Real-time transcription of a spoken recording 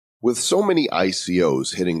With so many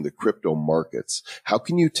ICOs hitting the crypto markets, how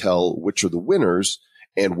can you tell which are the winners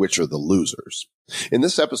and which are the losers? In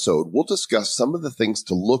this episode, we'll discuss some of the things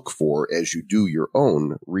to look for as you do your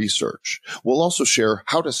own research. We'll also share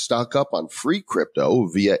how to stock up on free crypto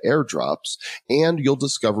via airdrops, and you'll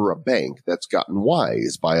discover a bank that's gotten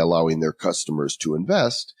wise by allowing their customers to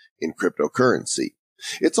invest in cryptocurrency.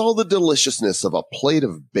 It's all the deliciousness of a plate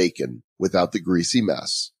of bacon without the greasy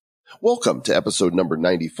mess. Welcome to episode number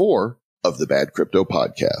 94 of the Bad Crypto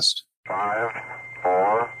Podcast. 5,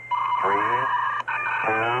 4, 3,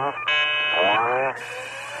 2, 1,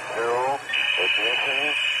 0,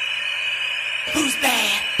 ignition. Who's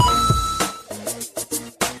bad?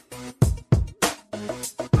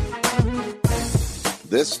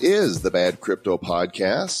 This is the Bad Crypto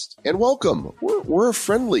Podcast, and welcome. We're a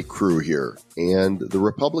friendly crew here, and the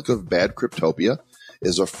Republic of Bad Cryptopia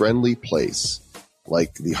is a friendly place.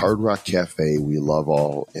 Like the Hard Rock Cafe, we love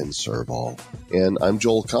all and serve all. And I'm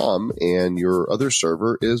Joel Com, and your other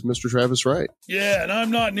server is Mr. Travis Wright. Yeah, and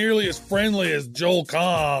I'm not nearly as friendly as Joel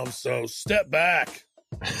Com, so step back.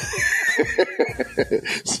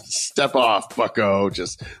 Step off, bucko.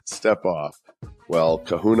 Just step off. Well,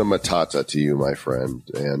 kahuna matata to you, my friend.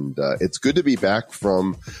 And it's good to be back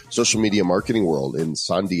from social media marketing world in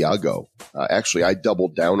San Diego. Actually, I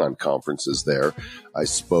doubled down on conferences there. I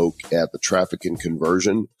spoke at the Traffic and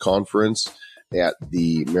Conversion Conference at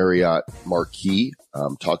the Marriott Marquis,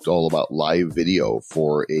 talked all about live video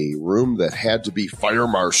for a room that had to be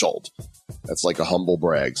fire-marshaled. That's like a humble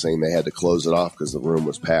brag, saying they had to close it off because the room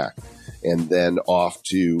was packed. And then off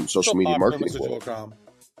to social media marketing world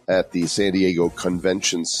at the San Diego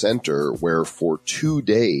Convention Center, where for 2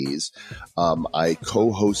 days, I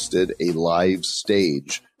co-hosted a live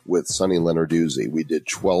stage with Sonny Lenarduzzi. We did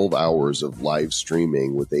 12 hours of live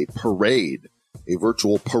streaming with a parade, a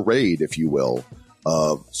virtual parade, if you will,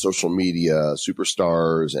 of social media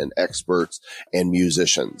superstars and experts and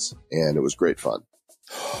musicians. And it was great fun.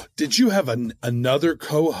 Did you have another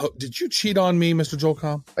co-host? Did you cheat on me, Mr. Joel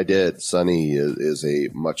Com? I did. Sunny is a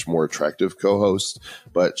much more attractive co-host,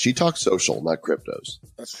 but she talks social, not cryptos.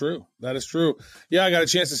 That's true. That is true. Yeah, I got a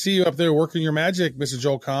chance to see you up there working your magic, Mr.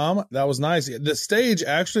 Joel Com. That was nice. The stage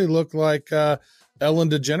actually looked like Ellen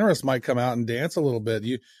DeGeneres might come out and dance a little bit.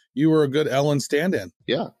 You were a good Ellen stand-in.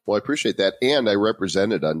 Yeah, well, I appreciate that. And I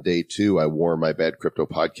represented on day 2. I wore my Bad Crypto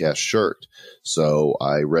Podcast shirt. So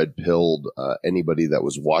I red-pilled anybody that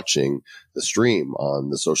was watching the stream on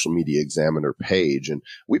the Social Media Examiner page. And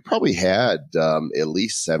we probably had at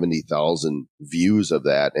least 70,000 views of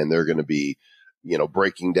that. And they're going to be,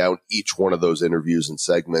 breaking down each one of those interviews and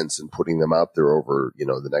segments and putting them out there over,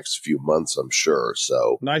 the next few months, I'm sure.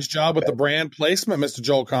 So nice job with the brand placement, Mr.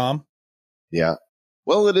 Joel Com. Yeah.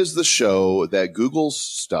 Well, it is the show that Googles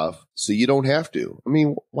stuff, so you don't have to. I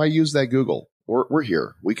mean, why use that Google? We're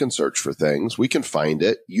here. We can search for things. We can find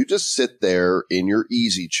it. You just sit there in your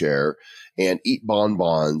easy chair and eat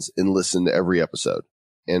bonbons and listen to every episode,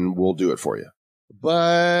 and we'll do it for you.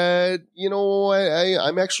 But,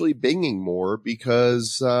 I'm actually binging more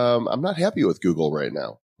because I'm not happy with Google right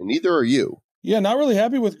now, and neither are you. Yeah, not really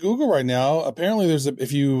happy with Google right now. Apparently,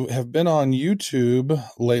 if you have been on YouTube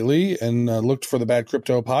lately and looked for the Bad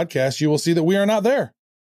Crypto Podcast, you will see that we are not there.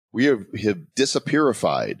 We have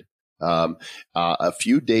disappearified. A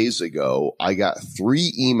few days ago, I got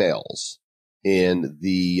 3 emails in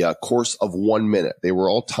the course of 1 minute. They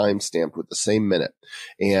were all time-stamped with the same minute.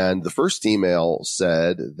 And the first email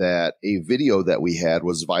said that a video that we had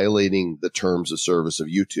was violating the terms of service of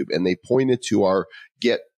YouTube. And they pointed to our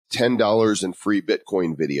Get $10 in free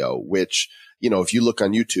Bitcoin video, which, if you look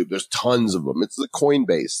on YouTube, there's tons of them. It's the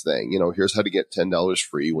Coinbase thing. Here's how to get $10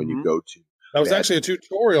 free when you go to. That was actually a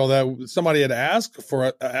tutorial that somebody had asked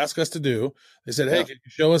us to do. They said, hey, can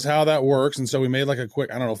you show us how that works? And so we made like a quick,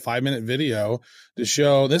 5-minute video to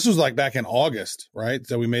show, this was like back in August, right?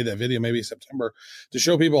 So we made that video, maybe September, to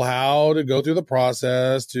show people how to go through the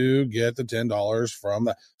process to get the $10 from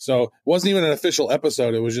that. So it wasn't even an official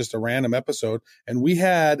episode. It was just a random episode. And we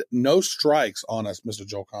had no strikes on us, Mr.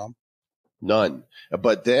 Joel Com. None.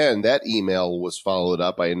 But then that email was followed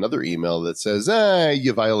up by another email that says,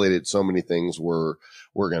 you violated so many things. We're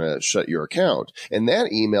going to shut your account. And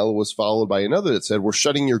that email was followed by another that said, we're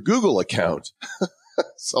shutting your Google account.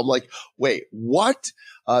 So I'm like, wait, what?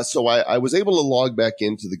 So I was able to log back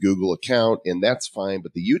into the Google account, and that's fine,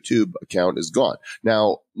 but the YouTube account is gone.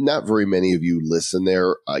 Now, not very many of you listen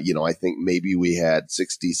there. I think maybe we had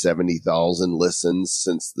 60, 70,000 listens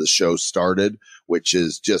since the show started, which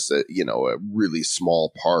is just a really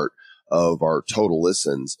small part of our total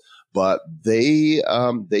listens. but they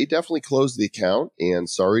definitely closed the account. And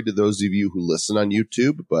sorry to those of you who listen on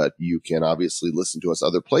YouTube, but you can obviously listen to us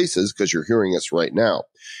other places because you're hearing us right now.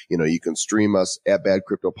 You can stream us at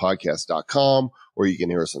badcryptopodcast.com, or you can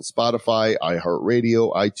hear us on Spotify,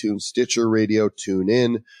 iHeartRadio, iTunes, Stitcher Radio,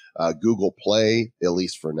 TuneIn, Google Play, at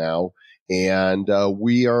least for now. And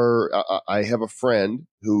I have a friend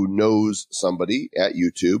who knows somebody at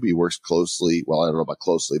YouTube. He works closely. Well, I don't know about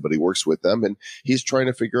closely, but he works with them, and he's trying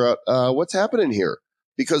to figure out what's happening here,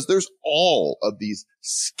 because there's all of these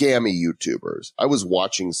scammy YouTubers. I was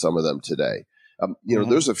watching some of them today.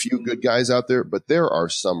 There's a few good guys out there, but there are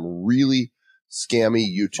some really scammy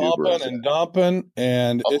YouTubers. Pumping and dumping,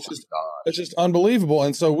 and it's just unbelievable.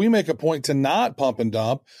 And so we make a point to not pump and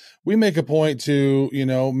dump. We make a point to,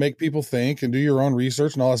 make people think and do your own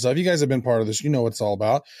research and all that stuff. You guys have been part of this. You know what it's all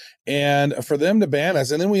about. And for them to ban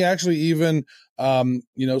us, and then we actually even,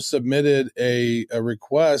 submitted a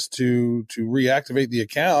request to reactivate the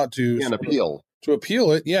account to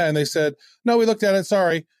appeal it. Yeah. And they said, no, we looked at it.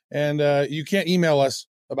 Sorry. And you can't email us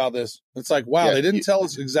about this. It's like, wow, they didn't tell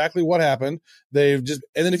us exactly what happened. And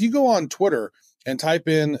then if you go on Twitter and type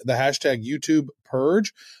in the hashtag YouTube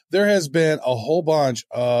purge, there has been a whole bunch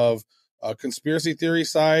of conspiracy theory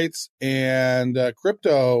sites and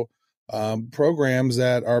crypto programs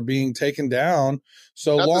that are being taken down.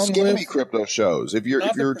 So not long the scammy live crypto shows. If you're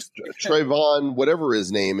Trayvon, whatever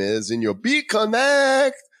his name is, and you'll be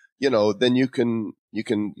connect, then you can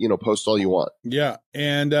post all you want. Yeah.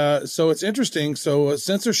 And so it's interesting. So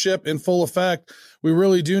censorship in full effect. We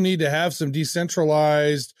really do need to have some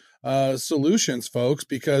decentralized solutions, folks,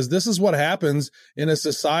 because this is what happens in a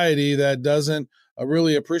society that doesn't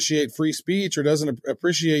really appreciate free speech or doesn't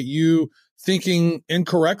appreciate you thinking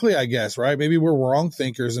incorrectly, I guess, right? Maybe we're wrong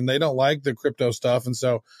thinkers and they don't like the crypto stuff. And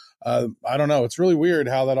so I don't know. It's really weird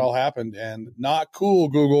how that all happened, and not cool,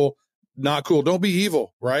 Google. Not cool. Don't be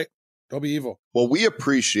evil, right? Don't be evil. Well, we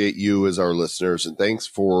appreciate you as our listeners, and thanks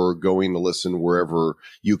for going to listen wherever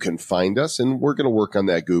you can find us. And we're going to work on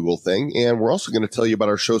that Google thing. And we're also going to tell you about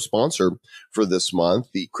our show sponsor for this month.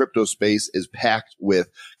 The crypto space is packed with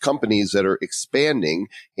companies that are expanding.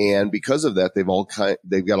 And because of that,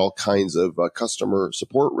 they've got all kinds of customer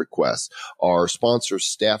support requests. Our sponsor,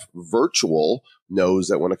 Staff Virtual, knows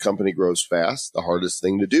that when a company grows fast, the hardest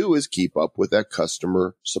thing to do is keep up with that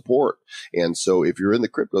customer support. And so if you're in the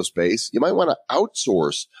crypto space, you might want to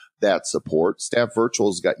outsource that support. Staff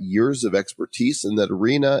Virtual's got years of expertise in that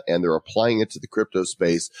arena, and they're applying it to the crypto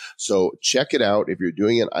space. So check it out. If you're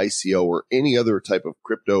doing an ICO or any other type of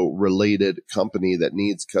crypto related company that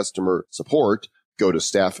needs customer support, go to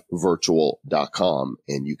staffvirtual.com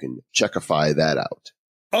and you can checkify that out.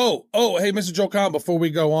 Oh, hey, Mr. Joe Kahn, before we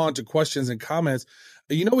go on to questions and comments,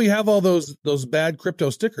 we have all those bad crypto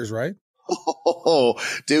stickers, right? Oh,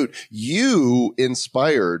 dude, you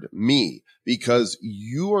inspired me because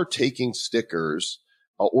you are taking stickers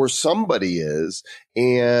or somebody is,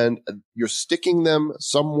 and you're sticking them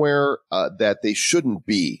somewhere that they shouldn't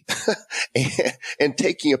be and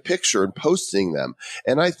taking a picture and posting them.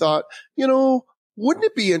 And I thought, wouldn't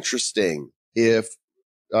it be interesting if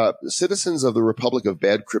citizens of the Republic of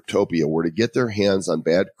Bad Cryptopia were to get their hands on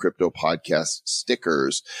Bad Crypto Podcast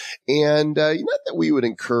stickers? And not that we would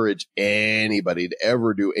encourage anybody to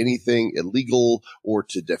ever do anything illegal or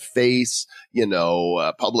to deface,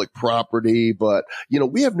 public property, but,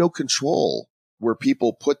 we have no control where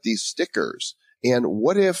people put these stickers. And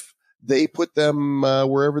what if they put them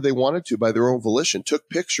wherever they wanted to by their own volition, took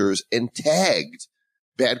pictures and tagged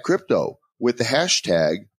Bad Crypto with the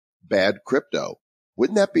hashtag Bad Crypto?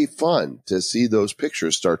 Wouldn't that be fun to see those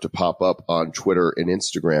pictures start to pop up on Twitter and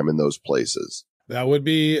Instagram in those places? That would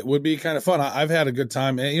be kind of fun. I've had a good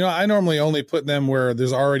time. And, I normally only put them where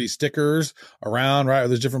there's already stickers around, right? Or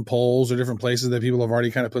there's different polls or different places that people have already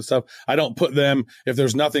kind of put stuff. I don't put them if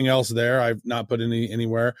there's nothing else there. I've not put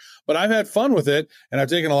anywhere, but I've had fun with it. And I've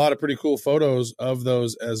taken a lot of pretty cool photos of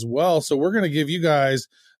those as well. So we're going to give you guys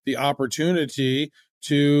the opportunity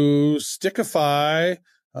to stickify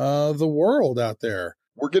the world out there.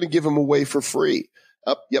 We're going to give them away for free.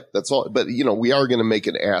 Yep, that's all. But, we are going to make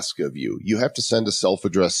an ask of you. You have to send a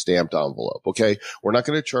self-addressed stamped envelope, okay? We're not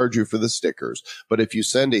going to charge you for the stickers, but if you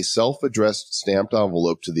send a self-addressed stamped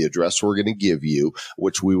envelope to the address we're going to give you,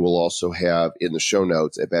 which we will also have in the show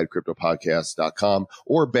notes at badcryptopodcast.com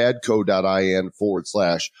or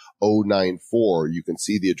badco.in/094, you can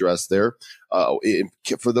see the address there.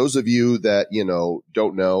 For those of you that,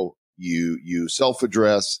 don't know, you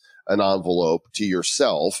self-address an envelope to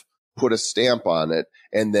yourself, put a stamp on it,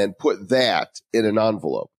 and then put that in an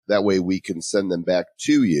envelope. That way we can send them back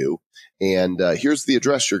to you. And here's the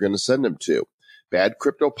address you're going to send them to. Bad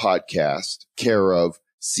Crypto Podcast, care of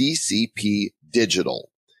CCP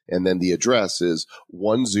Digital. And then the address is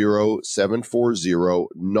 10740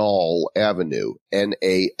 Nall Avenue,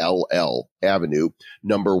 Nall Avenue,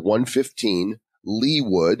 number 115,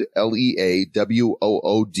 Leawood,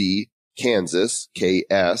 Leawood, Kansas,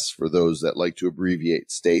 KS, for those that like to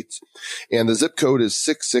abbreviate states. And the zip code is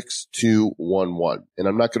 66211. And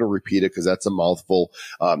I'm not going to repeat it because that's a mouthful.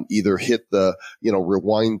 Either hit the,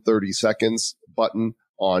 rewind 30 seconds button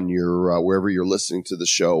on your, wherever you're listening to the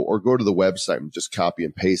show, or go to the website and just copy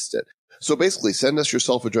and paste it. So basically send us your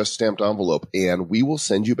self-addressed stamped envelope and we will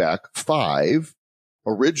send you back 5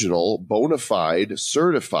 original, bona fide,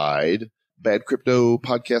 certified Bad Crypto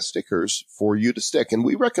Podcast stickers for you to stick. And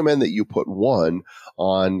we recommend that you put one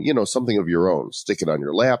on, something of your own. Stick it on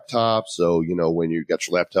your laptop. So, when you got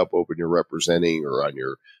your laptop open, you're representing, or on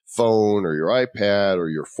your phone or your iPad or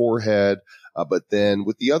your forehead. But then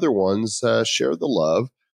with the other ones, share the love,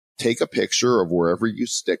 take a picture of wherever you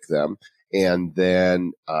stick them, and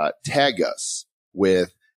then tag us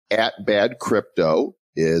with @BadCrypto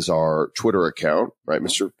is our Twitter account, right,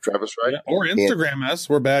 Mr. Travis, right? Yeah, or Instagram us.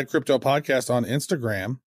 We're Bad Crypto Podcast on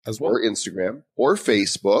Instagram as well. Or Instagram or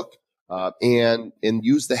Facebook, and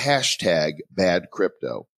use the hashtag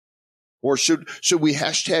 #BadCrypto. Or should we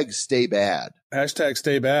hashtag stay bad? Hashtag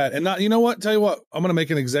stay bad. And not, you know what? Tell you what, I'm going to make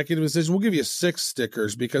an executive decision. We'll give you 6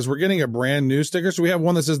 stickers because we're getting a brand new sticker. So we have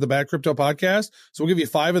one that says the Bad Crypto Podcast. So we'll give you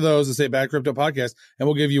 5 of those that say Bad Crypto Podcast. And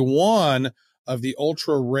we'll give you 1 of the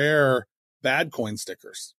ultra rare Bad Coin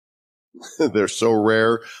stickers. They're so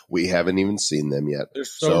rare. We haven't even seen them yet. They're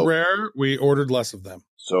so rare. We ordered less of them.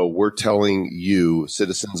 So we're telling you,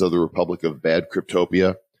 citizens of the Republic of Bad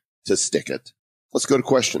Cryptopia, to stick it. Let's go to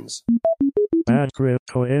questions. Bad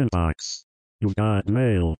Crypto Inbox. You got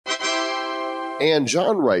mail. And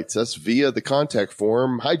John writes us via the contact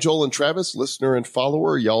form. Hi, Joel and Travis, listener and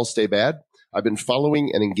follower. Y'all stay bad. I've been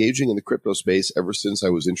following and engaging in the crypto space ever since I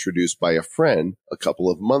was introduced by a friend a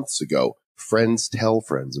couple of months ago. Friends tell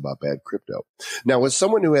friends about Bad Crypto. Now, as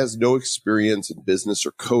someone who has no experience in business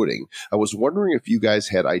or coding, I was wondering if you guys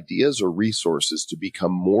had ideas or resources to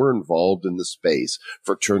become more involved in the space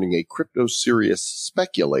for turning a crypto serious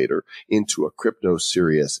speculator into a crypto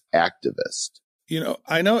serious activist.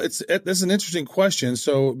 I know this is an interesting question.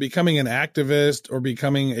 So becoming an activist or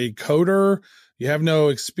becoming a coder, you have no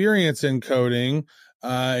experience in coding.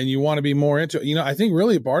 And you want to be more into it. I think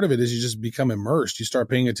really part of it is you just become immersed. You start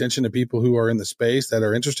paying attention to people who are in the space that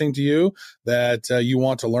are interesting to you, that you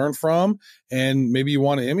want to learn from, and maybe you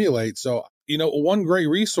want to emulate. So, one great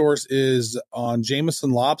resource is on Jameson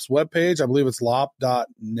Lopp's webpage. I believe it's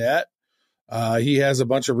lopp.net. He has a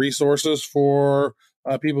bunch of resources for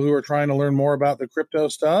people who are trying to learn more about the crypto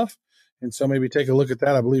stuff. And so maybe take a look at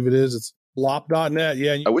that. I believe it's lopp.net.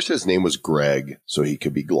 Yeah. I wish his name was Greg so he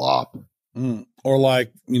could be Glop. Or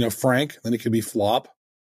Frank, then it could be Flop.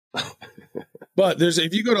 But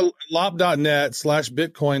if you go to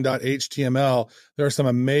lopp.net/bitcoin.html, there are some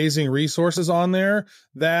amazing resources on there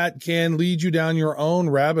that can lead you down your own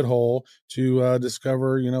rabbit hole to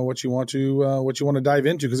discover, what you want to dive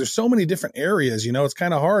into. Because there's so many different areas, it's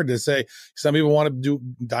kind of hard to say. Some people want to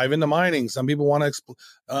dive into mining. Some people want to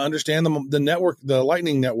understand the network, the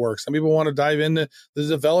Lightning Network. Some people want to dive into the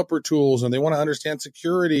developer tools and they want to understand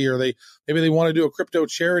security, or maybe they want to do a crypto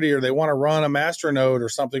charity, or they want to run a masternode or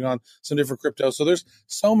something on some different crypto. So there's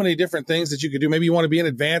so many different things that you could do. Maybe you want to be an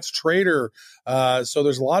advanced trader. So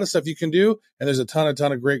there's a lot of stuff you can do, and there's a ton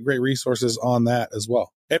of great resources on that as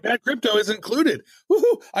well. And Bad Crypto is included.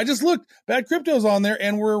 Woohoo! I just looked. Bad Crypto's on there,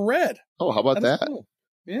 and we're red. Oh, how about that? Cool.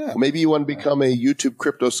 Yeah. Well, maybe you want to become a YouTube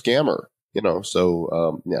crypto scammer.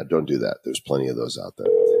 So don't do that. There's plenty of those out there.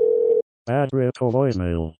 Bad Crypto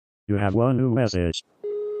voicemail. You have one new message.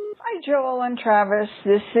 Hi, Joel and Travis.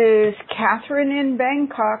 This is Catherine in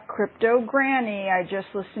Bangkok, Crypto Granny. I just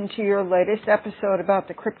listened to your latest episode about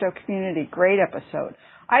the crypto community. Great episode.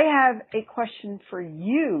 I have a question for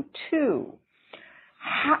you, too.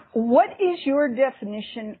 What is your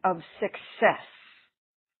definition of success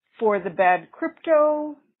for the Bad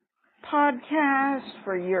Crypto podcast,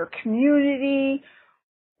 for your community?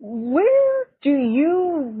 Where do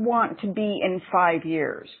you want to be in 5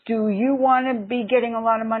 years? Do you want to be getting a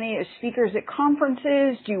lot of money as speakers at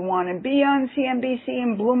conferences? Do you want to be on CNBC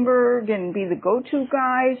and Bloomberg and be the go-to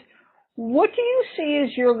guys? What do you see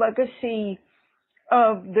as your legacy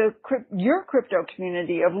of your crypto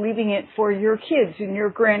community, of leaving it for your kids and your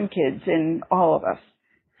grandkids and all of us?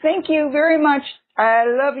 Thank you very much. I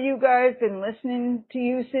love you guys. Been listening to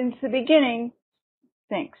you since the beginning.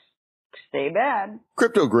 Thanks. Stay bad.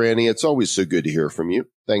 Crypto Granny, it's always so good to hear from you.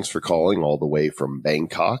 Thanks for calling all the way from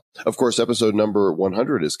Bangkok. Of course, episode number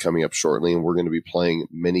 100 is coming up shortly, and we're going to be playing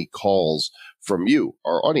many calls from you,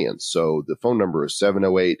 our audience. So the phone number is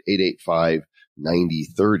 708-885-9030.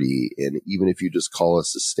 And even if you just call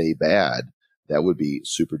us to stay bad, that would be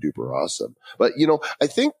super duper awesome. But, you know, I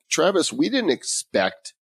think, Travis, we didn't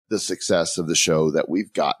expect the success of the show that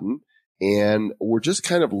we've gotten. And we're just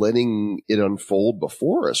kind of letting it unfold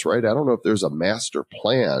before us, right? I don't know if there's a master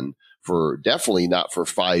plan for, definitely not for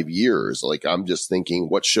 5 years. Like, I'm just thinking,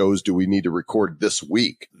 what shows do we need to record this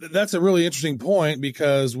week? That's a really interesting point,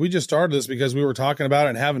 because we just started this because we were talking about it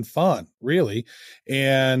and having fun, really.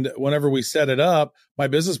 And whenever we set it up, my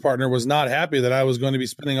business partner was not happy that I was going to be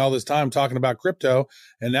spending all this time talking about crypto.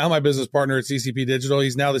 And now my business partner at CCP Digital,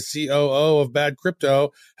 he's now the COO of Bad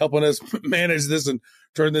Crypto, helping us manage this and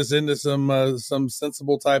turn this into some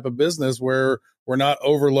sensible type of business where we're not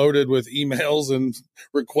overloaded with emails and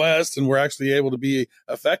requests, and we're actually able to be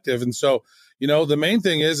effective. And so, you know, the main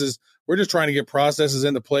thing is we're just trying to get processes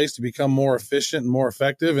into place to become more efficient and more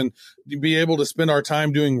effective, and to be able to spend our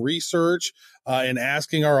time doing research and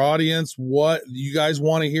asking our audience what you guys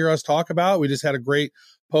want to hear us talk about. We just had a great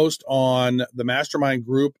post on the mastermind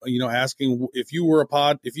group, you know, asking if you were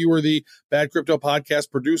the Bad Crypto podcast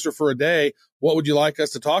producer for a day, what would you like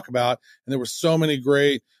us to talk about? And there were so many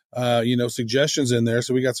great, suggestions in there.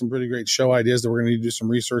 So we got some pretty great show ideas that we're going to do some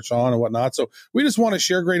research on and whatnot. So we just want to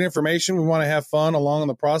share great information. We want to have fun along in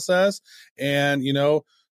the process, and, you know,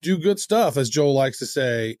 do good stuff, as Joel likes to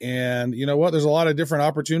say. And you know what? There's a lot of different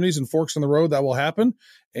opportunities and forks in the road that will happen.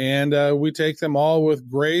 And we take them all with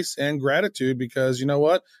grace and gratitude, because you know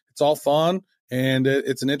what? It's all fun, and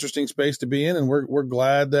it's an interesting space to be in. And we're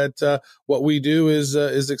glad that what we do is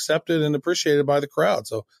accepted and appreciated by the crowd.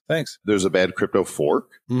 So thanks. There's a Bad Crypto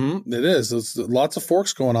fork. Mm-hmm. It is. There's lots of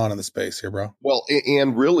forks going on in the space here, bro. Well,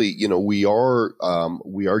 and really, you know, we are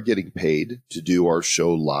getting paid to do our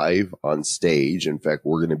show live on stage. In fact,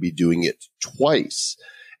 we're going to be doing it twice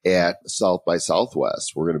at South by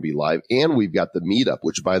Southwest. We're going to be live, and we've got the meetup,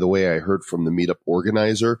 which, by the way, I heard from the meetup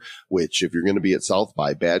organizer, which if you're going to be at South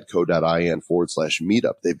by,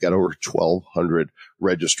 badco.in/meetup, they've got over 1,200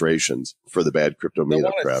 registrations for the Bad Crypto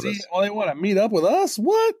meetup, Travis. They want to meet up with us?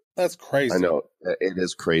 What? That's crazy. I know, it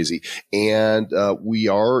is crazy. And we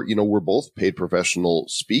are, you know, we're both paid professional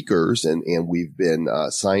speakers, and we've been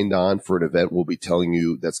signed on for an event we'll be telling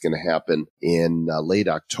you that's going to happen in late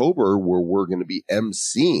October, where we're going to be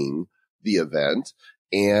emceeing the event.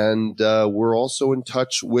 And we're also in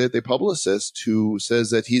touch with a publicist who says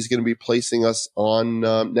that he's going to be placing us on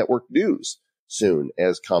network news soon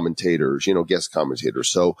as commentators, you know, guest commentators.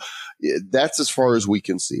 So that's as far as we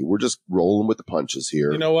can see. We're just rolling with the punches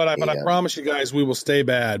here. You know what? But I promise you guys, we will stay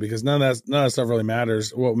bad, because none of that stuff really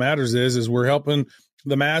matters. What matters is we're helping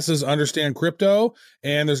the masses understand crypto,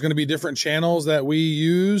 and there's going to be different channels that we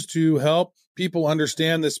use to help people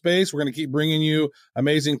understand this space. We're going to keep bringing you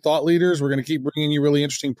amazing thought leaders. We're going to keep bringing you really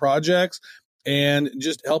interesting projects, and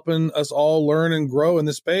just helping us all learn and grow in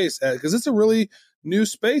this space, because it's a really new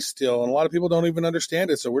space still, and a lot of people don't even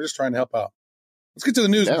understand it. So we're just trying to help out. Let's get to the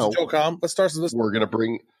news, Mr. Joe Com. Let's start with this.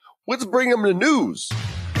 Let's bring them to news.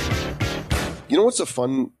 You know what's a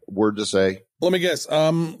fun word to say? Let me guess.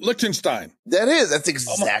 Liechtenstein. That's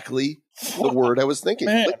exactly the word I was thinking.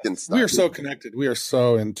 Man, Liechtenstein. we are so connected. We are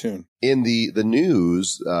so in tune. In the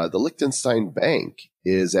news, the Liechtenstein Bank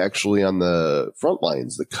is actually on the front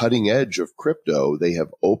lines, the cutting edge of crypto. They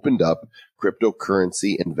have opened up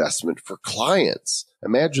cryptocurrency investment for clients.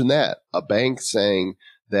 Imagine that. A bank saying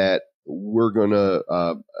that we're going to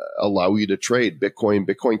allow you to trade Bitcoin,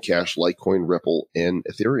 Bitcoin Cash, Litecoin, Ripple, and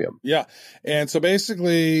Ethereum. Yeah. And so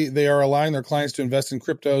basically they are allowing their clients to invest in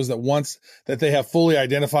cryptos that they have fully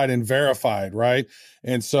identified and verified, right?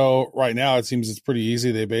 And so right now it seems it's pretty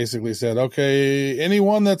easy. They basically said, okay,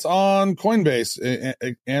 anyone that's on Coinbase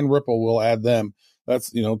and Ripple, will add them.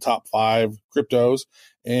 That's, you know, top 5 cryptos.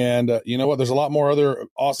 And you know what? There's a lot more other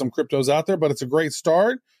awesome cryptos out there, but it's a great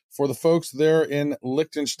start for the folks there in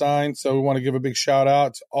Liechtenstein. So we want to give a big shout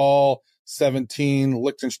out to all 17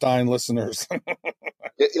 Liechtenstein listeners.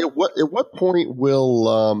 At what point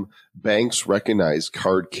will banks recognize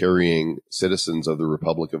card-carrying citizens of the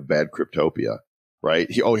Republic of Bad Cryptopia, right?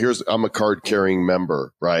 I'm a card-carrying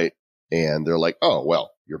member, right? And they're like, oh,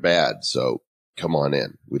 well, you're bad, so come on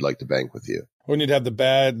in. We'd like to bank with you. We need to have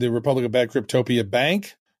the Republic of Bad Cryptopia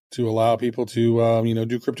Bank to allow people to,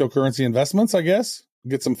 do cryptocurrency investments, I guess.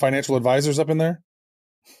 Get some financial advisors up in there.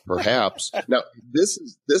 Perhaps. Now, this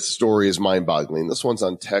story is mind-boggling. This one's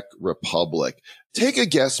on Tech Republic. Take a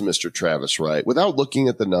guess, Mr. Travis Wright, without looking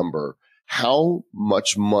at the number. how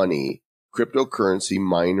much money cryptocurrency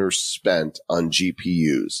miners spent on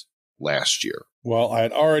GPUs last year. Well, I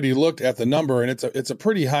had already looked at the number, and it's a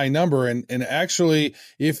pretty high number. And actually,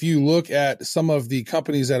 if you look at some of the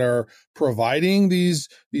companies that are providing these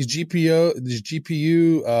GPU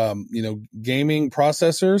gaming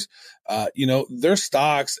processors, their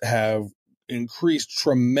stocks have increased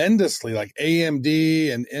tremendously, like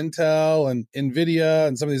AMD and Intel and Nvidia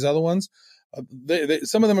and some of these other ones.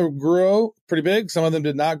 Some of them grew pretty big, some of them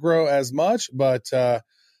did not grow as much, but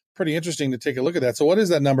pretty interesting to take a look at that. So what is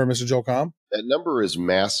that number, Mr. Joel Comm? That number is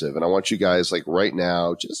massive. And I want you guys, like right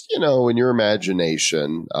now, just, in your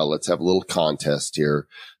imagination, let's have a little contest here.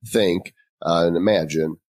 Think and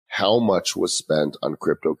imagine how much was spent on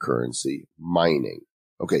cryptocurrency mining.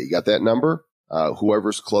 Okay, you got that number?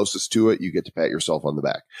 Whoever's closest to it, you get to pat yourself on the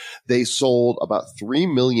back. They sold about 3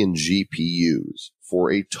 million GPUs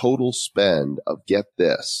for a total spend of, get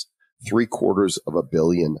this, $776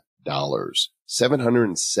 million.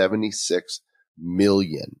 776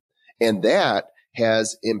 million. And that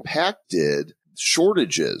has impacted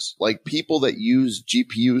shortages, like people that use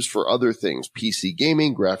GPUs for other things, PC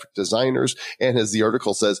gaming, graphic designers, and as the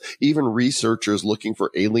article says, even researchers looking for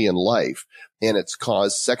alien life. And it's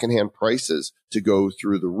caused secondhand prices to go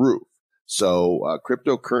through the roof. So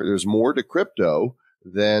there's more to crypto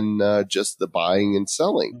than just the buying and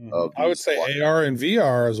selling of. I would say AR and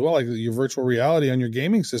VR as well, like your virtual reality on your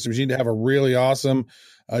gaming systems. You need to have a really awesome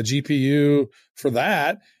GPU for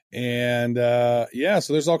that. And so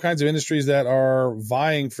there's all kinds of industries that are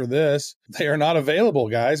vying for this. They are not available,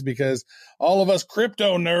 guys, because all of us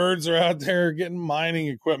crypto nerds are out there getting mining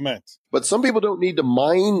equipment. But some people don't need to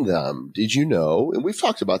mine them. Did you know? And we've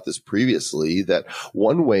talked about this previously, that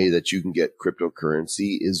one way that you can get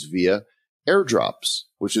cryptocurrency is via airdrops,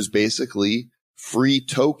 which is basically free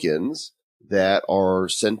tokens that are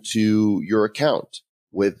sent to your account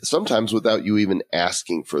sometimes without you even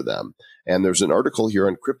asking for them. And there's an article here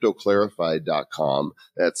on cryptoclarified.com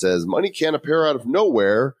that says money can't appear out of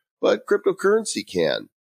nowhere, but cryptocurrency can.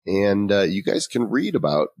 And you guys can read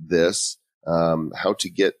about this, how to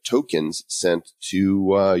get tokens sent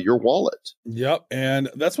to your wallet. Yep. And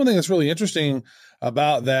that's one thing that's really interesting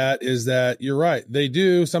about that is that you're right. They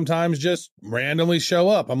do sometimes just randomly show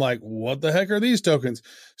up. I'm like, what the heck are these tokens?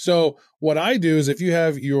 So what I do is if you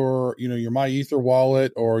have your My Ether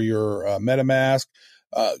wallet or your MetaMask,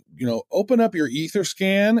 open up your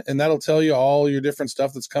Etherscan and that'll tell you all your different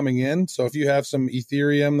stuff that's coming in. So if you have some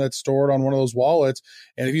Ethereum that's stored on one of those wallets,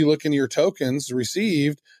 and if you look into your tokens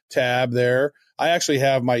received tab there, I actually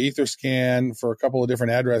have my Etherscan for a couple of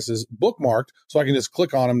different addresses bookmarked, so I can just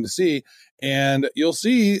click on them to see. And you'll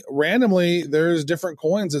see randomly there's different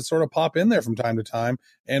coins that sort of pop in there from time to time.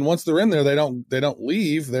 And once they're in there, they don't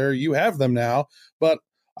leave there. You have them now. But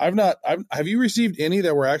have you received any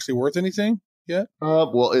that were actually worth anything yet?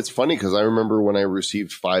 Well, it's funny because I remember when I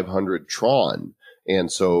received 500 Tron.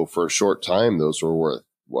 And so for a short time, those were worth,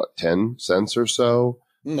 10 cents or so?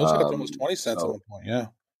 Those got almost 20 cents at one point. Yeah.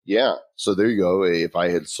 Yeah. So there you go. If I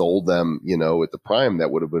had sold them, at the prime, that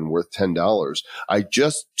would have been worth $10. I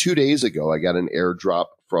just 2 days ago, I got an airdrop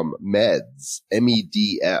from Meds,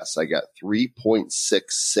 MEDS. I got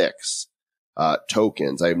 3.66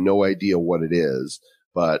 tokens. I have no idea what it is,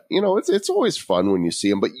 but it's always fun when you see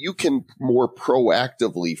them, but you can more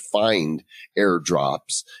proactively find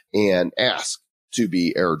airdrops and ask to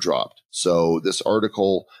be airdropped. So this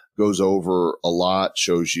article goes over a lot,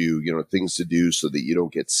 shows you, things to do so that you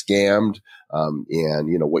don't get scammed,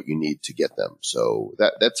 and what you need to get them. So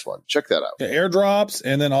that's fun. Check that out. Yeah, airdrops,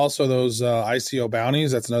 and then also those ICO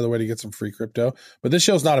bounties. That's another way to get some free crypto. But this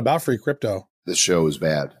show's not about free crypto. This show is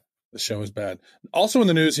bad. The show is bad. Also in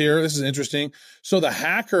the news here, this is interesting. So the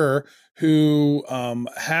hacker who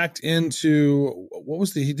hacked into it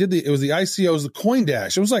was the ICOs, the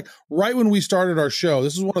CoinDash. It was like right when we started our show.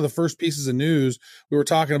 This is one of the first pieces of news. We were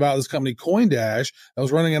talking about this company CoinDash that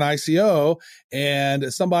was running an ICO,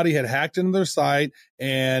 and somebody had hacked into their site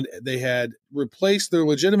and they had replaced their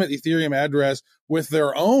legitimate Ethereum address with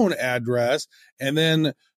their own address. And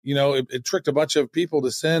then, it tricked a bunch of people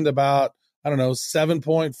to send about,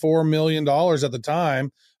 $7.4 million at the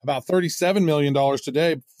time, about $37 million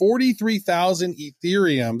today, 43,000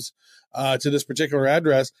 Ethereums to this particular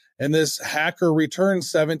address. And this hacker returned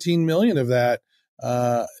 17 million of that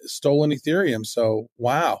stolen Ethereum. So,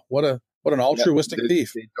 wow, what an altruistic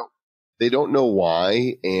thief. They don't know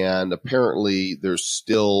why. And apparently there's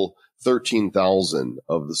still 13,000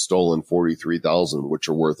 of the stolen 43,000, which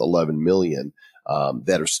are worth 11 million,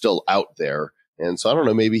 that are still out there. And so I don't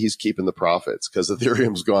know, maybe he's keeping the profits because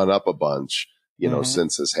Ethereum's gone up a bunch,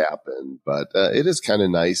 since this happened. But it is kind of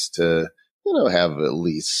nice to, have at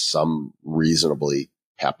least some reasonably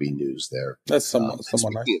happy news there. That's someone nice.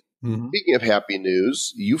 Speaking of happy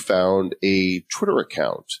news, you found a Twitter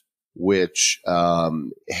account which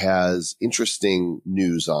has interesting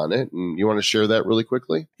news on it, and you want to share that really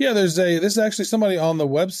quickly? Yeah, this is actually somebody on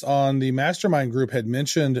the mastermind group had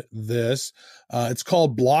mentioned this. It's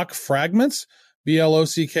called Block Fragments,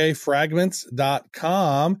 BLOCK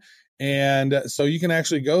fragments.com. And so you can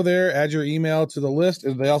actually go there, add your email to the list.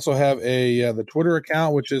 They also have the Twitter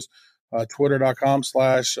account, which is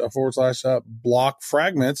twitter.com//block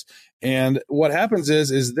fragments. And what happens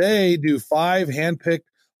is they do 5 handpicked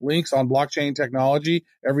links on blockchain technology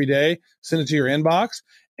every day, send it to your inbox.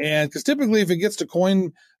 And because typically if it gets to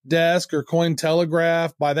CoinDesk or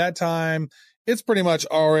Cointelegraph, by that time, it's pretty much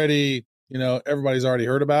already, everybody's already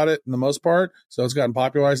heard about it in the most part. So it's gotten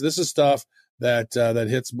popularized. This is stuff that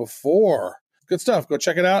hits before. Good stuff. Go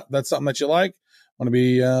check it out. That's something that you like. Want to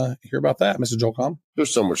be hear about that, Mr. Joel Comm?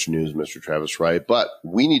 There's so much news, Mr. Travis Wright, but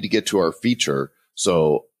we need to get to our feature.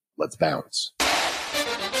 So let's bounce.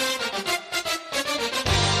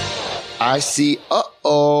 I see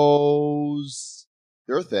uh-ohs.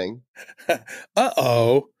 They're a thing.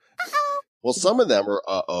 Uh-oh. Well, some of them are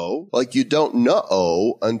uh-oh. Like you don't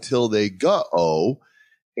know until they go,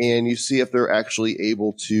 and you see if they're actually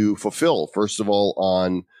able to fulfill, first of all,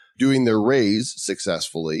 on doing their raise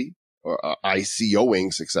successfully or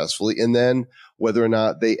ICOing successfully, and then whether or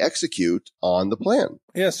not they execute on the plan.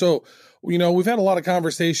 Yeah, so we've had a lot of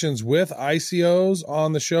conversations with ICOs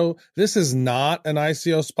on the show. This is not an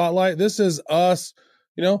ICO spotlight. This is us,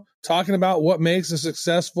 talking about what makes a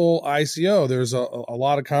successful ICO. There's a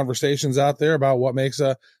lot of conversations out there about what makes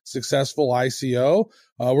a successful ICO.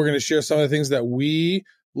 We're going to share some of the things that we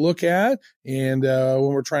look at and when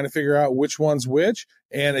we're trying to figure out which one's which.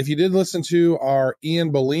 And if you did listen to our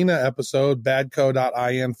Ian Bellina episode,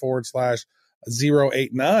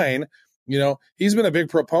 badco.in/089, he's been a big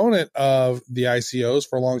proponent of the ICOs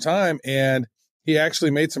for a long time, and he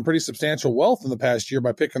actually made some pretty substantial wealth in the past year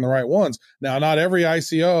by picking the right ones. Now, not every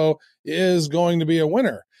ICO is going to be a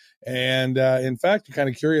winner. And in fact, you're kind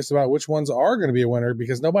of curious about which ones are going to be a winner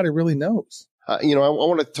because nobody really knows. I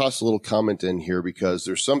want to toss a little comment in here because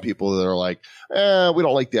there's some people that are like, we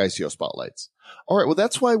don't like the ICO spotlights. All right. Well,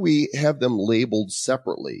 that's why we have them labeled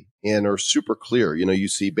separately and are super clear. You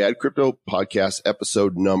see Bad Crypto Podcast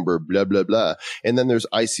episode number, blah, blah, blah. And then there's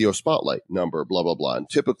ICO spotlight number, blah, blah, blah. And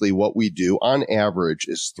typically what we do on average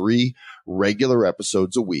is 3 regular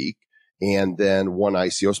episodes a week and then 1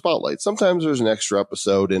 ICO spotlight. Sometimes there's an extra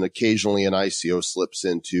episode and occasionally an ICO slips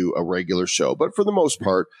into a regular show. But for the most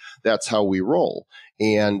part, that's how we roll.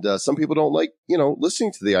 And some people don't like,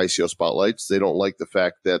 listening to the ICO spotlights. They don't like the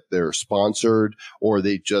fact that they're sponsored or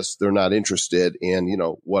they're not interested in,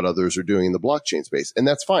 what others are doing in the blockchain space. And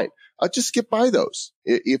that's fine. Just skip by those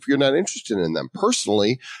if you're not interested in them.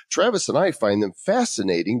 Personally, Travis and I find them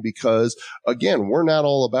fascinating because, again, we're not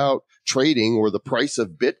all about trading or the price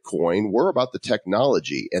of Bitcoin. We're about the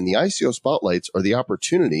technology, and the ICO spotlights are the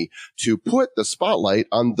opportunity to put the spotlight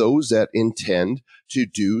on those that intend to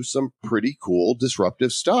do some pretty cool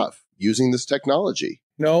disruptive stuff using this technology.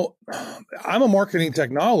 No, I'm a marketing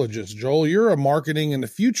technologist, Joel. You're a marketing and a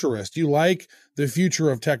futurist. You like the future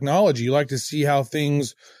of technology. You like to see how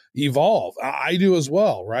things evolve. I do as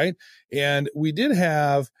well, right? And we did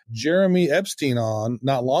have Jeremy Epstein on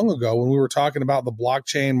not long ago when we were talking about the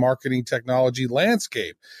blockchain marketing technology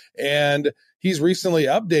landscape. And he's recently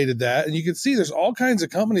updated that. And you can see there's all kinds of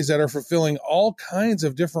companies that are fulfilling all kinds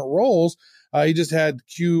of different roles. He just had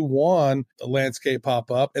Q1 landscape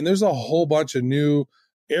pop up, and there's a whole bunch of new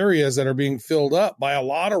areas that are being filled up by a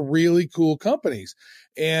lot of really cool companies.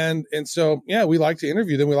 And so, yeah, we like to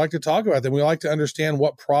interview them. We like to talk about them. We like to understand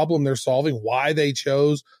what problem they're solving, why they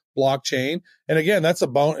chose blockchain. And again, that's a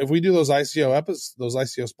bonus. If we do those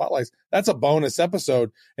ICO spotlights, that's a bonus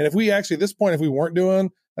episode. And if we actually, at this point, if we weren't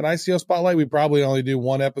doing an ICO spotlight, we'd probably only do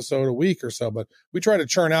 1 episode a week or so, but we try to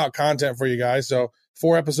churn out content for you guys. So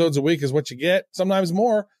 4 episodes a week is what you get, sometimes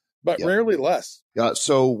more, but rarely less.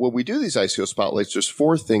 So when we do these ICO spotlights, there's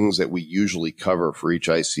 4 things that we usually cover for each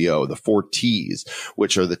ICO, the 4 T's,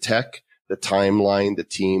 which are the tech, the timeline, the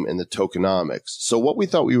team, and the tokenomics. So what we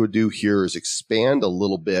thought we would do here is expand a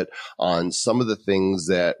little bit on some of the things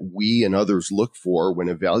that we and others look for when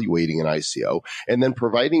evaluating an ICO, and then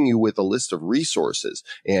providing you with a list of resources.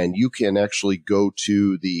 And you can actually go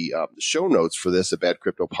to the show notes for this at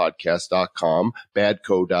badcryptopodcast.com,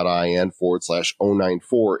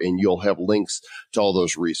 badco.in/094, and you'll have links to all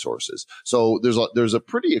those resources. So there's a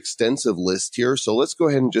pretty extensive list here. So let's go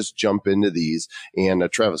ahead and just jump into these. And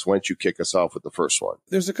Travis, why don't you kick us off with the first one.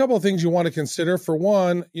 There's a couple of things you want to consider. For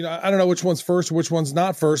one, I don't know which one's first, which one's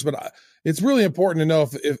not first, but it's really important to know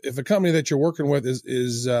if a company that you're working with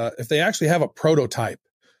is if they actually have a prototype.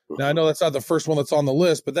 Now, I know that's not the first one that's on the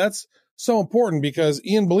list, but that's so important because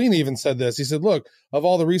Ian Bellini even said this. He said, look, of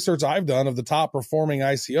all the research I've done of the top performing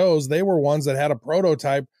ICOs, they were ones that had a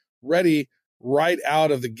prototype ready right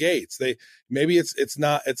out of the gates. Maybe it's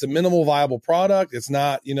a minimal viable product. It's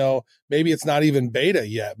not, maybe it's not even beta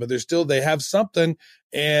yet, but they have something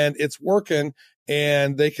and it's working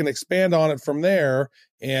and they can expand on it from there.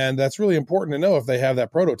 And that's really important to know if they have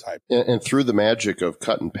that prototype. And through the magic of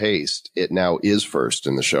cut and paste, it now is first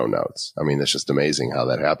in the show notes. I mean, it's just amazing how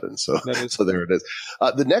that happens. So there it is.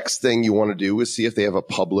 The next thing you want to do is see if they have a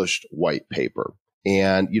published white paper.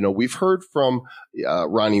 And, we've heard from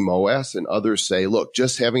Ronnie Moas and others say, look,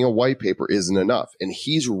 just having a white paper isn't enough. And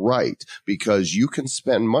he's right, because you can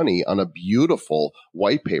spend money on a beautiful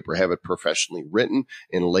white paper, have it professionally written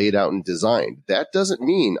and laid out and designed. That doesn't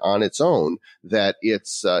mean on its own that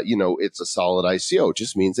it's a solid ICO. It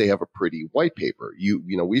just means they have a pretty white paper.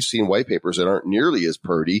 We've seen white papers that aren't nearly as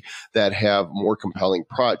pretty that have more compelling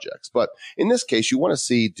projects. But in this case, you want to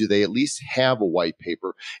see, do they at least have a white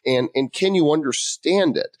paper? And can you understand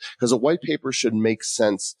it? Because a white paper should make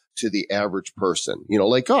sense to the average person,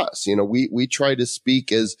 like us. We try to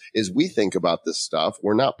speak as we think about this stuff.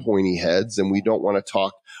 We're not pointy heads, and we don't want to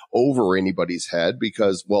talk over anybody's head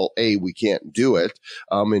because, well, A, we can't do it,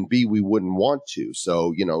 and B, we wouldn't want to.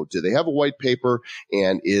 So, do they have a white paper,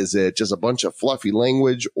 and is it just a bunch of fluffy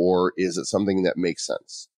language, or is it something that makes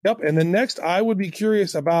sense? Yep. And then next, I would be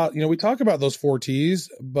curious about, we talk about those 4 T's,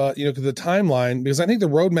 but, the timeline, because I think the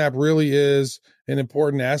roadmap really is an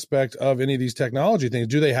important aspect of any of these technology things.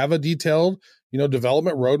 Do they have a detailed,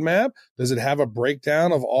 development roadmap? Does it have a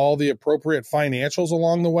breakdown of all the appropriate financials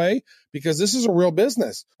along the way? Because this is a real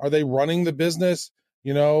business. Are they running the business,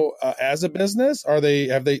 as a business? Do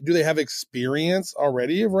they have experience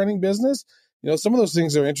already of running business? Some of those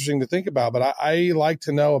things are interesting to think about, but I like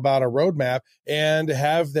to know about a roadmap, and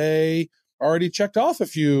have they already checked off a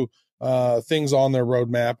few things on their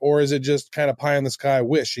roadmap, or is it just kind of pie in the sky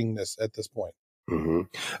wishing this at this point? Mm-hmm.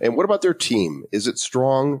 And what about their team? Is it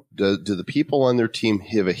strong? Do the people on their team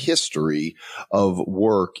have a history of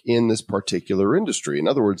work in this particular industry? In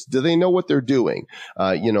other words, do they know what they're doing?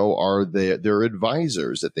 Are their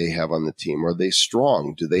advisors that they have on the team, are they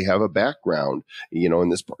strong? Do they have a background, in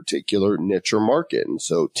this particular niche or market? And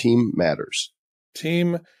so team matters.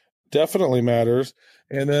 Team definitely matters.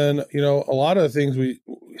 And then, a lot of the things we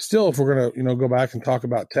still, if we're going to, go back and talk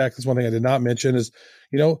about tech, that's one thing I did not mention is,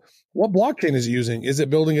 what blockchain is it using? Is it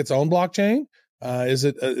building its own blockchain? Is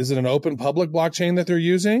it an open public blockchain that they're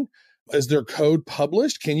using? Is their code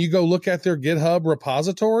published? Can you go look at their GitHub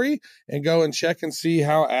repository and go and check and see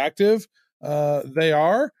how active they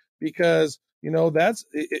are? Because, that's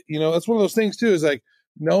one of those things too, is like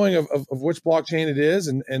knowing of which blockchain it is,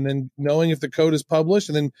 and then knowing if the code is published,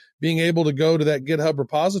 and then being able to go to that GitHub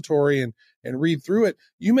repository and read through it.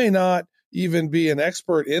 You may not even be an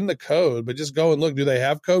expert in the code, but just go and look. Do they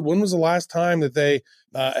have code? When was the last time that they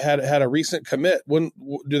had a recent commit? When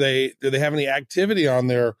do they have any activity on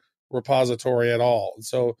their repository at all?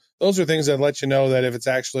 So those are things that let you know that if it's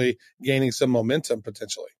actually gaining some momentum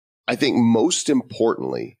potentially. I think most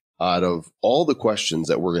importantly, out of all the questions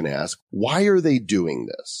that we're going to ask, why are they doing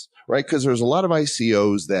this? Right? Because there's a lot of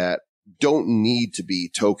ICOs that don't need to be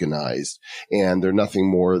tokenized, and they're nothing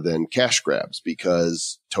more than cash grabs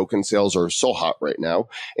because token sales are so hot right now.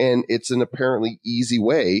 And it's an apparently easy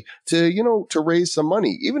way to raise some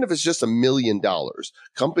money. Even if it's just $1 million,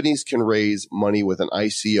 companies can raise money with an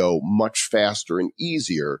ICO much faster and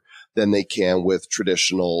easier than they can with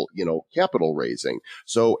traditional, capital raising.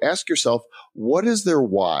 So ask yourself, what is their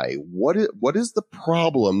why? What is the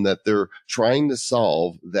problem that they're trying to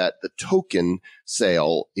solve that the token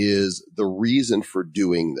sale is the reason for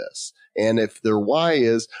doing this? And if their why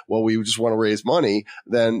is, well, we just want to raise money,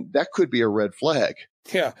 then that could be a red flag.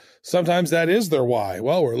 Yeah, sometimes that is their why.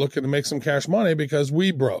 Well, we're looking to make some cash money because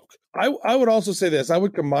we broke. I would also say this. I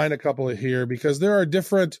would combine a couple of here because there are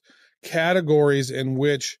different categories in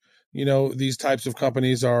which, these types of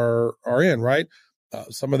companies are in, right?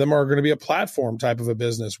 Some of them are going to be a platform type of a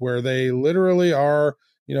business where they literally are,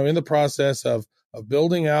 in the process of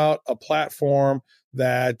building out a platform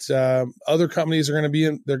that other companies are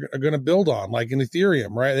going to build on, like in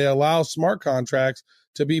Ethereum, right? They allow smart contracts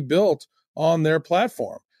to be built on their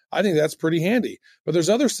platform. I think that's pretty handy. But there's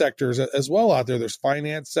other sectors as well out there. There's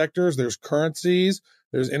finance sectors, there's currencies,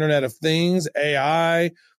 there's Internet of Things,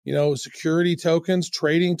 AI, security tokens,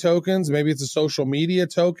 trading tokens. Maybe it's a social media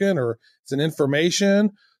token or it's an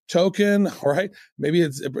information token, right? Maybe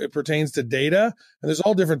it pertains to data. And there's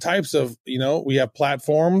all different types of, we have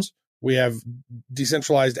platforms, we have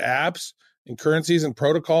decentralized apps and currencies and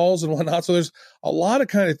protocols and whatnot. So there's a lot of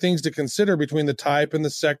kind of things to consider between the type and the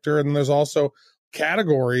sector. And then there's also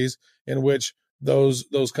categories in which those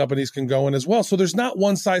companies can go in as well. So there's not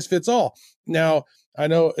one size fits all. Now, I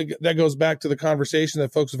know that goes back to the conversation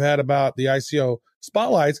that folks have had about the ICO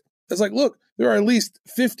spotlights. It's like, look, there are at least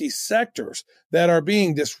 50 sectors that are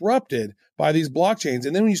being disrupted by these blockchains.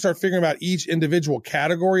 And then when you start figuring out each individual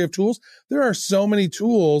category of tools, there are so many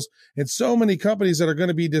tools and so many companies that are going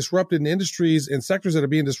to be disrupted in industries and sectors that are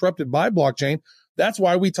being disrupted by blockchain. That's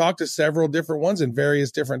why we talk to several different ones in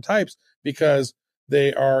various different types, because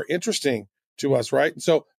they are interesting to us, right?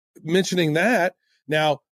 So mentioning that,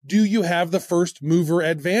 now, do you have the first mover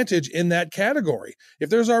advantage in that category? If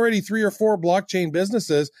there's already 3 or 4 blockchain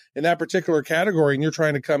businesses in that particular category and you're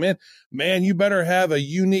trying to come in, man, you better have a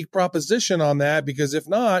unique proposition on that, because if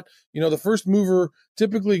not, the first mover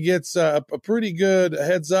typically gets a pretty good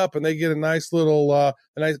heads up, and they get a nice little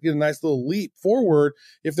leap forward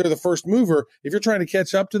if they're the first mover. If you're trying to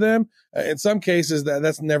catch up to them, in some cases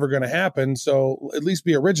that's never going to happen. So at least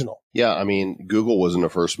be original. Yeah, I mean, Google wasn't a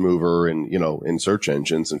first mover in search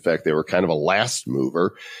engines. In fact, they were kind of a last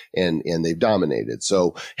mover, and they've dominated.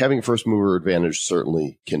 So having first mover advantage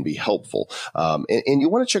certainly can be helpful. And you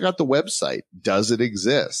want to check out the website. Does it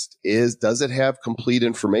exist? Does it have complete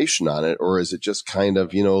information on it, or is it just kind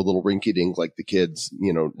of, a little rinky dink like the kids,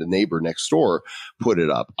 the neighbor next door put it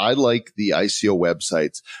up? I like the ICO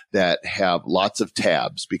websites that have lots of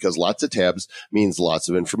tabs, because lots of tabs means lots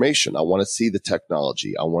of information. I want to see the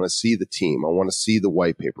technology. I want to see the team. I want to see the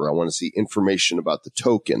white paper. I want to see information about the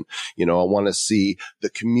token. I want to see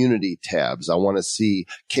the community tabs. I want to see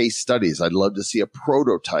case studies. I'd love to see a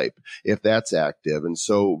prototype if that's active. And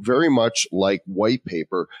so very much like white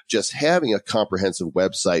paper, just having a comprehensive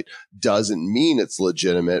website doesn't mean it's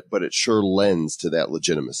legitimate, but it sure lends to that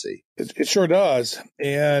legitimacy. It sure does.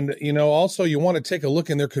 And, also you want to take a look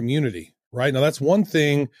in their community, right? Now, that's one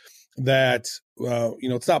thing that,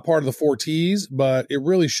 it's not part of the 4 T's, but it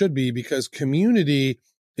really should be, because community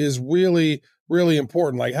is really, really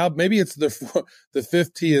important. Like maybe it's the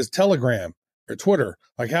 5th T is Telegram or Twitter.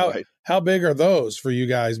 Like how big are those for you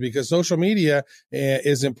guys? Because social media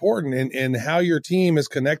is important, and how your team is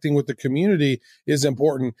connecting with the community is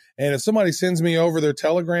important. And if somebody sends me over their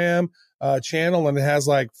Telegram channel and it has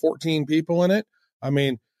like 14 people in it, I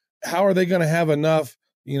mean, how are they going to have enough,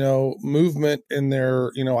 movement in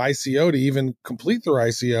their, ICO to even complete their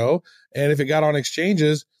ICO? And if it got on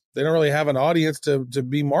exchanges, they don't really have an audience to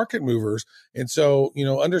be market movers. And so,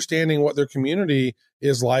 understanding what their community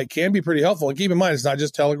is like can be pretty helpful. And keep in mind, it's not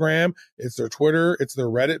just Telegram, it's their Twitter, it's their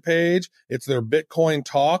Reddit page, it's their Bitcoin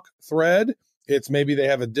talk thread. It's maybe they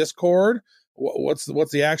have a Discord. What's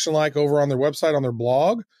the action like over on their website, on their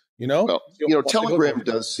blog? Well, Telegram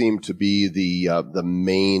does seem to be the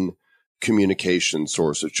main communication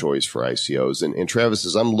source of choice for ICOs. And Travis,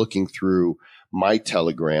 as I'm looking through my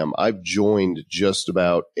Telegram, I've joined just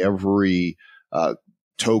about every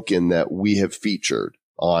token that we have featured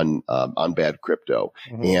on Bad Crypto.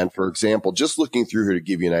 Mm-hmm. And for example, just looking through here to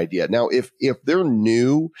give you an idea. Now, if they're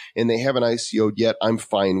new and they haven't ICO'd yet, I'm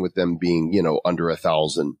fine with them being, under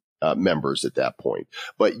 1,000 members at that point.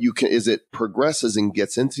 But as it progresses and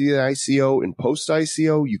gets into the ICO and post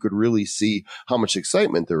ICO, you could really see how much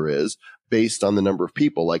excitement there is based on the number of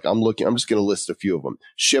people. Like I'm just going to list a few of them.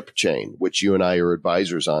 ShipChain, which you and I are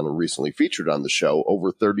advisors on and recently featured on the show,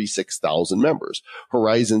 over 36,000 members.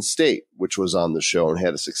 Horizon State, which was on the show and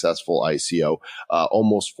had a successful ICO,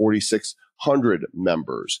 almost 4,600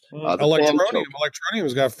 members.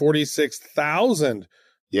 Electronium's got 46,000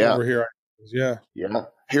 over here. Yeah.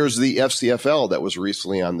 Here's the FCFL that was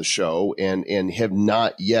recently on the show and have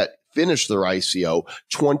not yet finished their ICO,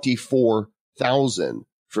 24,000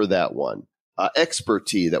 for that one.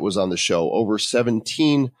 Expertise that was on the show, over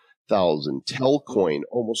 17,000. Telcoin,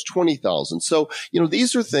 almost 20,000. So,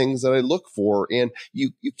 these are things that I look for, and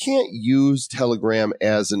you can't use Telegram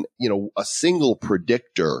as a single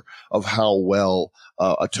predictor of how well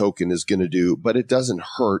a token is going to do, but it doesn't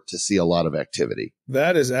hurt to see a lot of activity.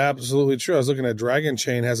 That is absolutely true. I was looking at Dragon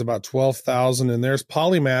Chain has about 12,000, and there's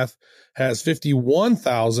Polymath has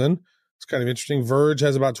 51,000. It's kind of interesting. Verge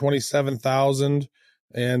has about 27,000,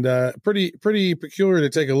 and pretty peculiar to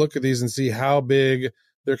take a look at these and see how big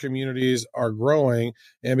their communities are growing,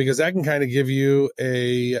 and because that can kind of give you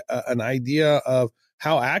an idea of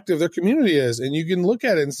how active their community is, and you can look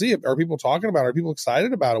at it and see are people talking about it? Are people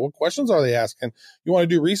excited about it? What questions are they asking? You want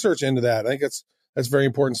to do research into that. I think that's very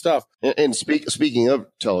important stuff. And speaking of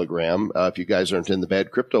Telegram, if you guys aren't in the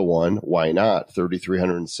Bad Crypto one, why not?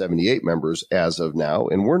 3,378 members as of now.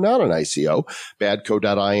 And we're not an ICO.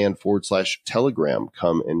 badco.in/Telegram.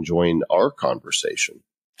 Come and join our conversation.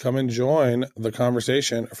 Come and join the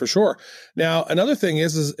conversation for sure. Now, another thing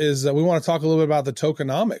is that we want to talk a little bit about the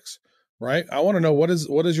tokenomics, right? I want to know what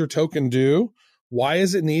does your token do? Why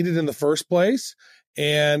is it needed in the first place?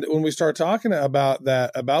 And when we start talking about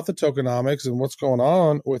that, about the tokenomics and what's going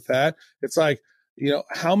on with that, it's like,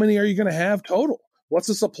 how many are you going to have total? What's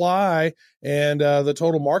the supply and the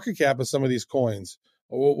total market cap of some of these coins?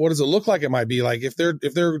 What does it look like? It might be like if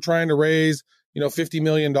they're trying to raise, $50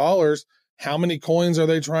 million, how many coins are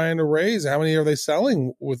they trying to raise? How many are they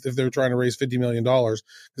selling with if they're trying to raise $50 million? Because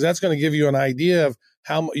that's going to give you an idea of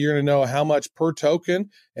how you're going to know how much per token,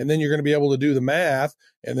 and then you're going to be able to do the math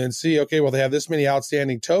and then see, okay, well, they have this many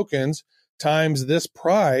outstanding tokens times this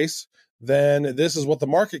price, then this is what the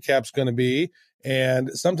market cap's going to be. And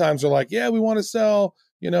sometimes they're like, yeah, we want to sell,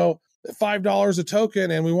 $5 a token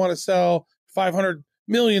and we want to sell 500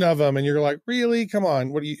 million of them. And you're like, really? Come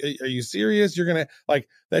on. Are you serious? You're going to like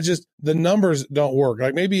that, just the numbers don't work.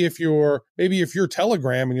 Like maybe if you're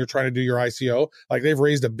Telegram and you're trying to do your ICO, like they've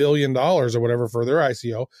raised $1 billion or whatever for their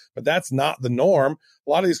ICO, but that's not the norm. A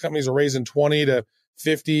lot of these companies are raising 20 to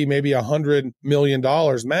 50, maybe $100 million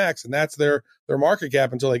max. And that's their market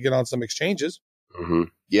cap until they get on some exchanges. Mm-hmm.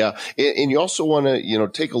 Yeah. And you also want to,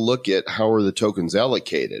 take a look at how are the tokens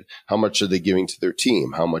allocated? How much are they giving to their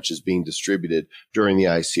team? How much is being distributed during the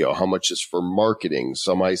ICO? How much is for marketing?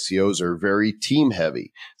 Some ICOs are very team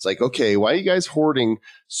heavy. It's like, okay, why are you guys hoarding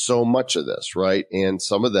so much of this? Right. And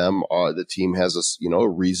some of them are, the team has a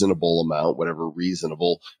reasonable amount, whatever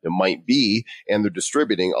reasonable it might be, and they're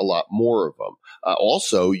distributing a lot more of them.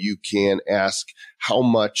 Also, you can ask how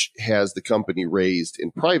much has the company raised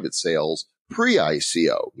in private sales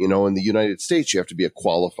pre-ICO. In the United States, you have to be a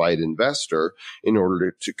qualified investor in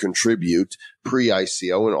order to contribute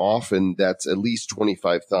pre-ICO, and often that's at least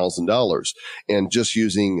 $25,000. And just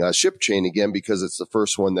using ShipChain again, because it's the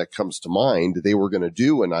first one that comes to mind, they were going to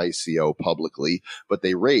do an ICO publicly, but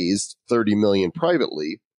they raised 30 million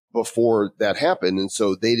privately before that happened. And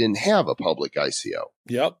so they didn't have a public ICO.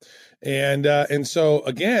 Yep. And so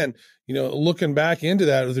again, looking back into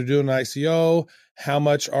that, if they're doing an ICO, how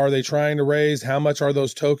much are they trying to raise? How much are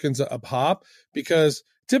those tokens a pop? Because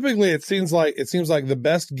typically it seems like the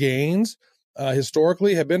best gains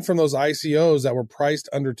historically have been from those ICOs that were priced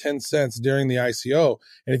under 10 cents during the ICO.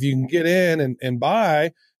 And if you can get in and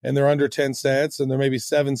buy, and they're under 10 cents and they're maybe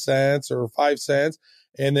 7 cents or 5 cents.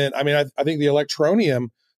 And then, I think the Electroneum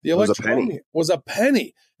was a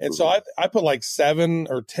penny. And so I put like 7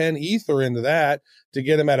 or 10 Ether into that to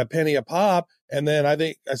get them at a penny a pop. And then I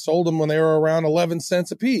think I sold them when they were around 11 cents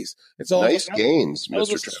a piece. It's all nice gains,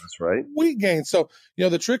 Mr. Travis, right? Sweet gains. So,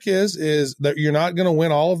 the trick is that you're not going to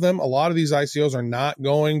win all of them. A lot of these ICOs are not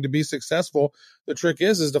going to be successful. The trick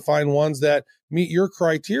is to find ones that meet your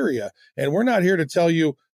criteria. And we're not here to tell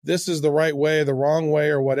you this is the right way, the wrong way,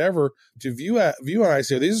 or whatever to view an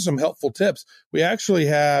ICO. These are some helpful tips. We actually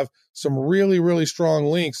have some really, really strong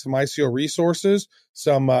links, some ICO resources,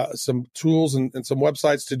 some tools and some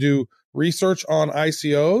websites to do research on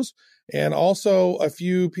ICOs, and also a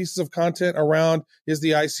few pieces of content around, is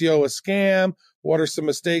the ICO a scam? What are some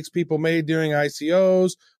mistakes people made during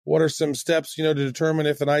ICOs? What are some steps, to determine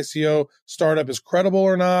if an ICO startup is credible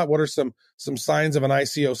or not? What are some signs of an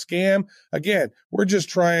ICO scam? Again, we're just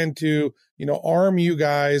trying to, arm you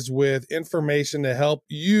guys with information to help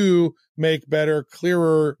you make better,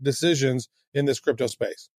 clearer decisions in this crypto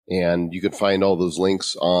space. And you can find all those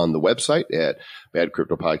links on the website at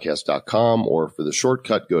badcryptopodcast.com, or for the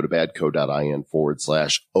shortcut, go to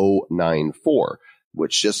badco.in/094.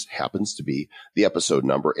 which just happens to be the episode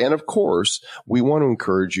number. And of course, we want to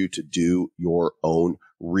encourage you to do your own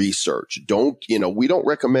research. We don't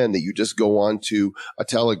recommend that you just go on to a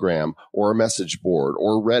Telegram or a message board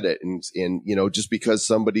or Reddit and just because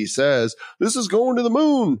somebody says this is going to the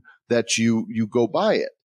moon, that you go buy it.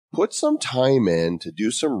 Put some time in to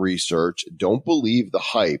do some research. Don't believe the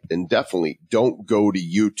hype, and definitely don't go to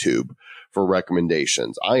YouTube for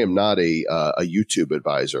recommendations. I am not a YouTube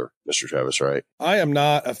advisor, Mr. Travis, right? I am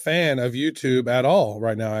not a fan of YouTube at all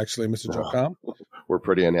right now, actually, Mr. Joe. We're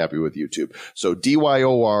pretty unhappy with YouTube. So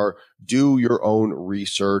DYOR, do your own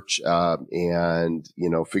research and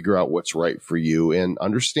figure out what's right for you, and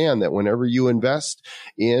understand that whenever you invest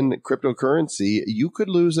in cryptocurrency, you could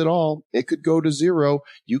lose it all. It could go to zero.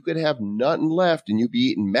 You could have nothing left, and you'd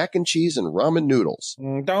be eating mac and cheese and ramen noodles.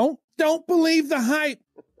 Don't believe the hype.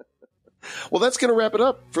 Well, that's going to wrap it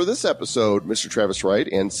up for this episode, Mr. Travis Wright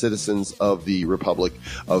and citizens of the Republic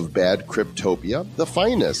of Bad Cryptopia, the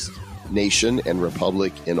finest nation and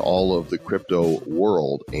republic in all of the crypto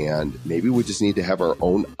world. And maybe we just need to have our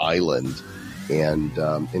own island and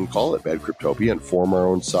call it Bad Cryptopia and form our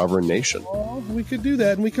own sovereign nation. Oh, we could do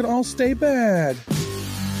that, and we could all stay bad.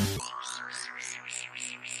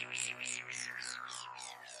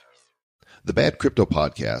 The Bad Crypto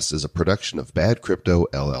Podcast is a production of Bad Crypto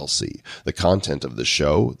LLC. The content of the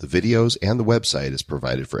show, the videos, and the website is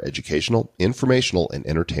provided for educational, informational, and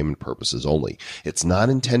entertainment purposes only. It's not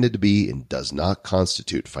intended to be and does not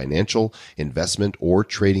constitute financial, investment, or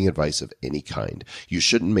trading advice of any kind. You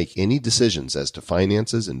shouldn't make any decisions as to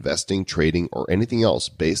finances, investing, trading, or anything else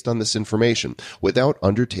based on this information without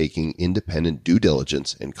undertaking independent due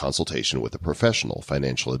diligence and consultation with a professional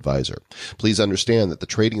financial advisor. Please understand that the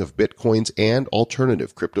trading of Bitcoins and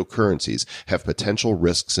alternative cryptocurrencies have potential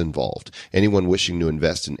risks involved. Anyone wishing to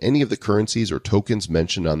invest in any of the currencies or tokens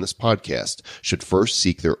mentioned on this podcast should first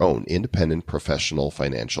seek their own independent professional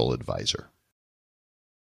financial advisor.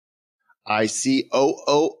 ICOOs.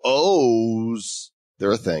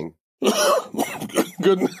 They're a thing.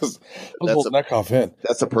 Goodness. That's Neck off in.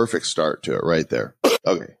 That's a perfect start to it right there.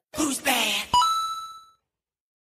 Okay. Who's